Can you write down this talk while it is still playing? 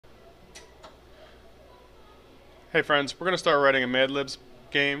Hey friends, we're going to start writing a Mad Libs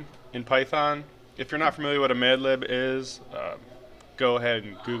game in Python. If you're not familiar with what a Mad Lib is, go ahead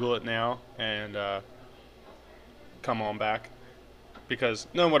and Google it now and come on back, because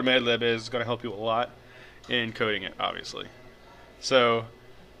knowing what a Mad Lib is going to help you a lot in coding it, obviously. So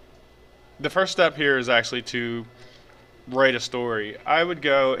the first step here is actually to write a story. I would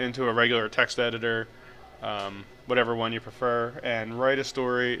go into a regular text editor, whatever one you prefer, and write a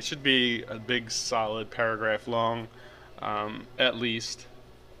story. It should be a big solid paragraph long, at least.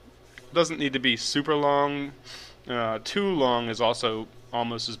 It doesn't need to be super long. Too long is also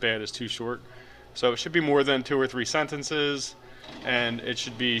almost as bad as too short. So it should be more than 2 or 3 sentences, and it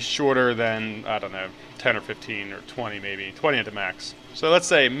should be shorter than, I don't know, 10 or 15 or 20 maybe, 20 at the max. So let's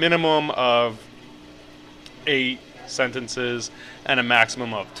say minimum of 8 sentences and a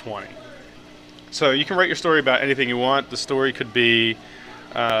maximum of 20. So you can write your story about anything you want. The story could be,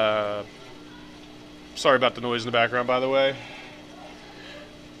 sorry about the noise in the background, by the way.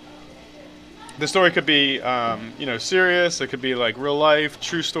 The story could be, serious. It could be like real life,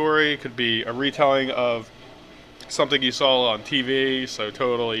 true story. It could be a retelling of something you saw on TV, so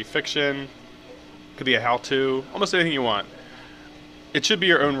totally fiction. It could be a how-to, almost anything you want. It should be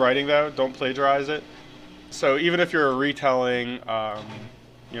your own writing, though. Don't plagiarize it. So even if you're retelling,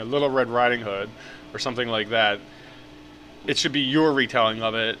 Little Red Riding Hood or something like that, it should be your retelling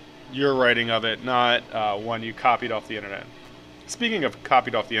of it, your writing of it, not one you copied off the internet. Speaking of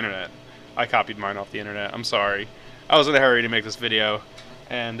copied off the internet, I copied mine off the internet. I'm sorry. I was in a hurry to make this video,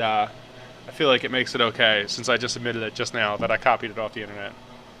 and I feel like it makes it okay since I just admitted it just now that I copied it off the internet.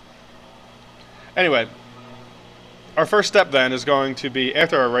 Anyway, our first step then is going to be,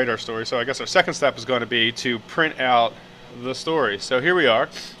 after I write our story, so I guess our second step is going to be to print out the story. So here we are.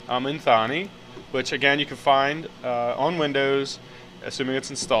 I'm in Thonny, which again you can find on Windows, assuming it's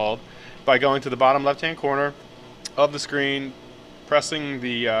installed, by going to the bottom left-hand corner of the screen, pressing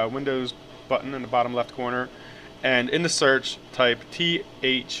the Windows button in the bottom left corner, and in the search type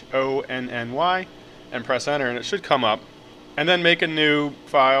THONNY and press enter, and it should come up. And then make a new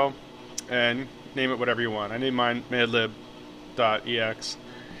file and name it whatever you want. I named mine madlib.ex.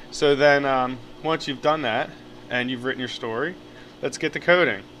 So then once you've done that and you've written your story, let's get to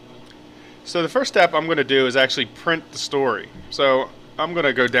coding. So the first step I'm going to do is actually print the story. So I'm going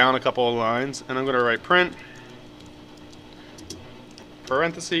to go down a couple of lines and I'm going to write print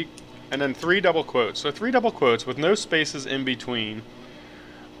parenthesis and then 3 double quotes. So 3 double quotes with no spaces in between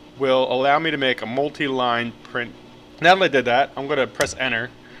will allow me to make a multi-line print. Now that I did that, I'm going to press enter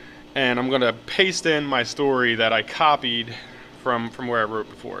and I'm going to paste in my story that I copied from where I wrote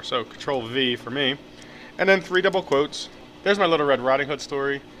before. So Control V for me, and then 3 double quotes. There's my Little Red Riding Hood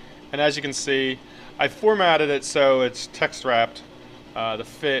story, and as you can see, I formatted it so it's text wrapped to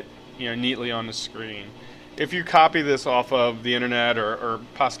fit neatly on the screen. If you copy this off of the internet or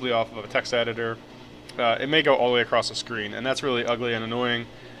possibly off of a text editor, it may go all the way across the screen, and that's really ugly and annoying.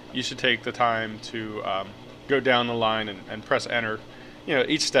 You should take the time to go down the line and press enter,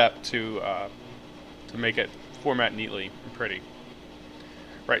 each step to make it format neatly and pretty.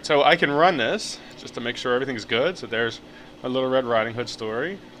 Right, so I can run this just to make sure everything's good. So there's my Little Red Riding Hood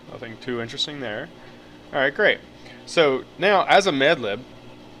story. Nothing too interesting there. All right, great. So now, as a Mad Lib,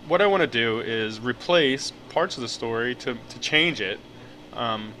 what I want to do is replace parts of the story to change it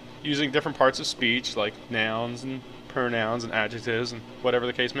using different parts of speech like nouns and pronouns and adjectives and whatever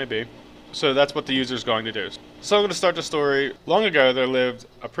the case may be. So that's what the user is going to do. So I'm going to start the story. Long ago there lived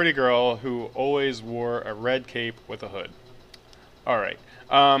a pretty girl who always wore a red cape with a hood. Alright,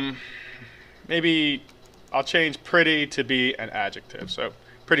 maybe I'll change pretty to be an adjective. So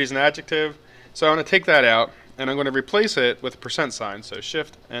pretty is an adjective, so I'm going to take that out and I'm going to replace it with a % sign. So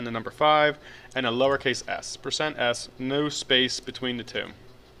shift and the number 5 and a lowercase s. %s, no space between the two.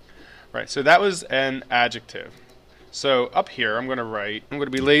 Right, so that was an adjective. So up here I'm going to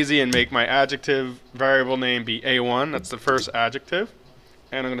be lazy and make my adjective variable name be A1, that's the first adjective,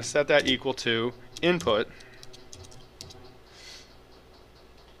 and I'm going to set that equal to input,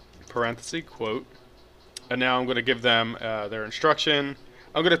 parenthesis, quote, and now I'm going to give them their instruction.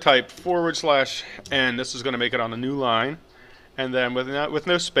 I'm going to type /n, this is going to make it on a new line, and then with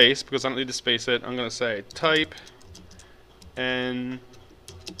no space, because I don't need to space it, I'm going to say type an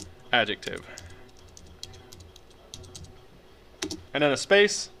adjective. And then a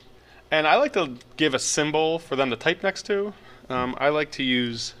space, and I like to give a symbol for them to type next to. I like to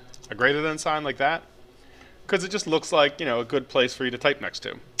use a greater than sign like that, because it just looks like a good place for you to type next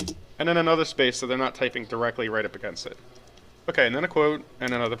to. And then another space so they're not typing directly right up against it. Okay, and then a quote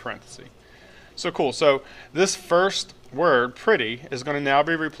and another parenthesis. So cool. So this first word, pretty, is going to now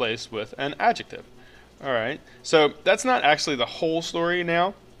be replaced with an adjective. Alright, so that's not actually the whole story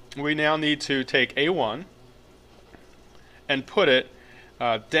now. We now need to take A1 and put it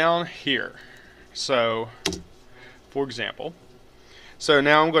down here. So, for example, so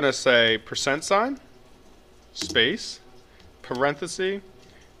now I'm going to say %, space, parenthesis,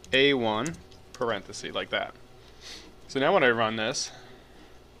 A1, parenthesis, like that. So now when I run this,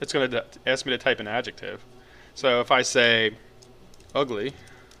 it's going to ask me to type an adjective. So if I say ugly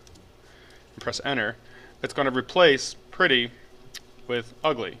and press enter, it's going to replace pretty with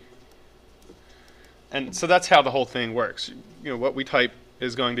ugly. And so that's how the whole thing works. You know, what we type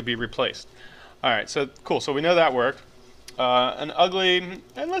is going to be replaced. Alright, so cool. So we know that worked. An ugly,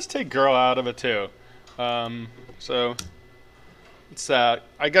 and let's take girl out of it too. So it's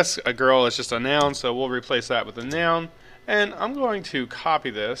I guess a girl is just a noun, so we'll replace that with a noun. And I'm going to copy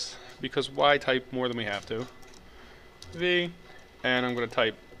this because why type more than we have to? V, and I'm going to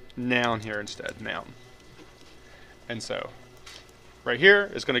type noun here instead, noun. And so right here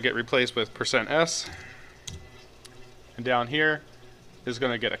is going to get replaced with %s, and down here is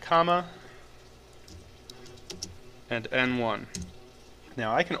going to get a comma and n1.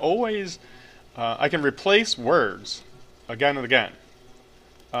 Now I can always I can replace words again and again.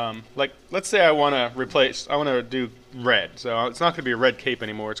 Like let's say I want to do red, so it's not going to be a red cape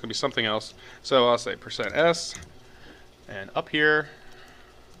anymore, it's going to be something else. So I'll say %s, and up here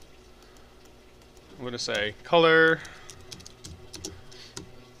I'm going to say color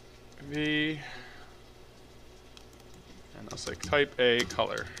V, and I'll say type a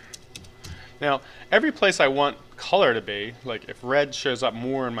color. Now every place I want color to be, like if red shows up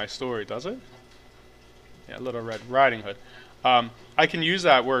more in my story, does it? Yeah, Little Red Riding Hood. I can use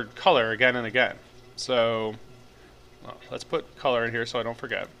that word color again and again. So well, let's put color in here so I don't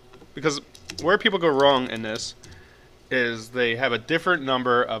forget. Because where people go wrong in this is they have a different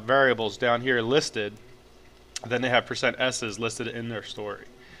number of variables down here listed than they have %s's listed in their story.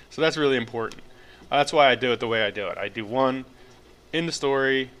 So that's really important. That's why I do it the way I do it. I do one in the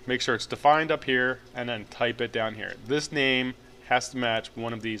story, make sure it's defined up here, and then type it down here. This name has to match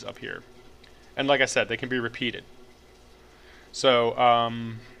one of these up here. And like I said, they can be repeated. So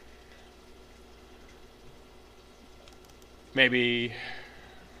maybe,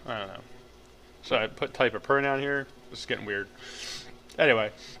 I don't know. So I type a pronoun here. This is getting weird.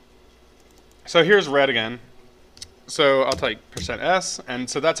 Anyway, so here's red again. So I'll type %s, and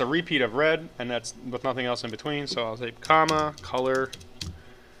so that's a repeat of red, and that's with nothing else in between. So I'll type comma, color,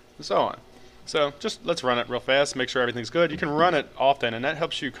 and so on. So just let's run it real fast, make sure everything's good. You can run it often, and that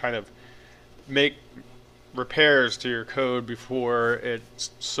helps you kind of make repairs to your code before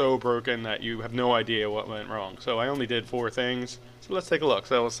it's so broken that you have no idea what went wrong. So I only did 4 things. So let's take a look.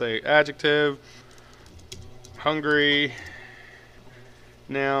 So we'll say adjective, hungry,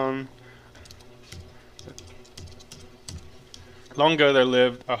 noun. Long ago there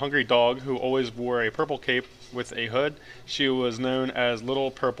lived a hungry dog who always wore a purple cape with a hood. She was known as Little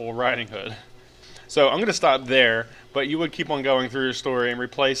Purple Riding Hood. So I'm going to stop there, but you would keep on going through your story and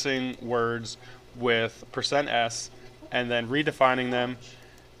replacing words with %s and then redefining them.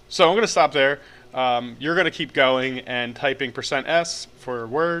 So I'm going to stop there. You're going to keep going and typing %s for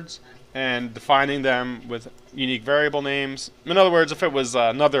words and defining them with unique variable names. In other words, if it was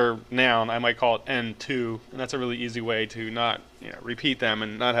another noun, I might call it n2, and that's a really easy way to not repeat them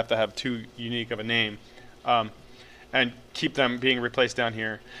and not have to have too unique of a name. And keep them being replaced down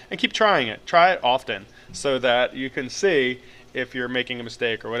here. And keep trying it. Try it often so that you can see if you're making a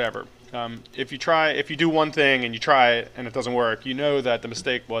mistake or whatever. If you do one thing and you try it and it doesn't work, you know that the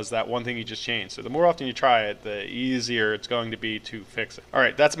mistake was that one thing you just changed. So the more often you try it, the easier it's going to be to fix it.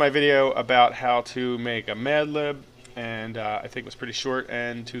 Alright, that's my video about how to make a Mad Lib, and I think it was pretty short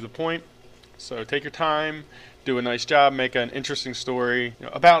and to the point. So take your time, do a nice job, make an interesting story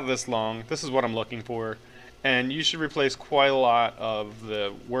about this long. This is what I'm looking for. And you should replace quite a lot of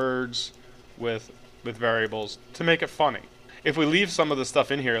the words with variables to make it funny. If we leave some of the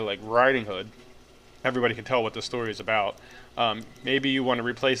stuff in here, like Riding Hood, everybody can tell what the story is about. Maybe you want to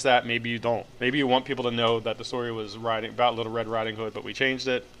replace that, maybe you don't. Maybe you want people to know that the story was about Little Red Riding Hood, but we changed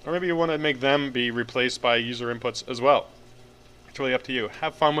it. Or maybe you want to make them be replaced by user inputs as well. It's really up to you.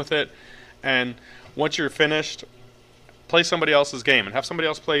 Have fun with it, and once you're finished, play somebody else's game and have somebody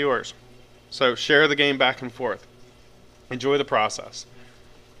else play yours. So share the game back and forth. Enjoy the process.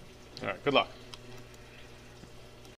 All right, good luck.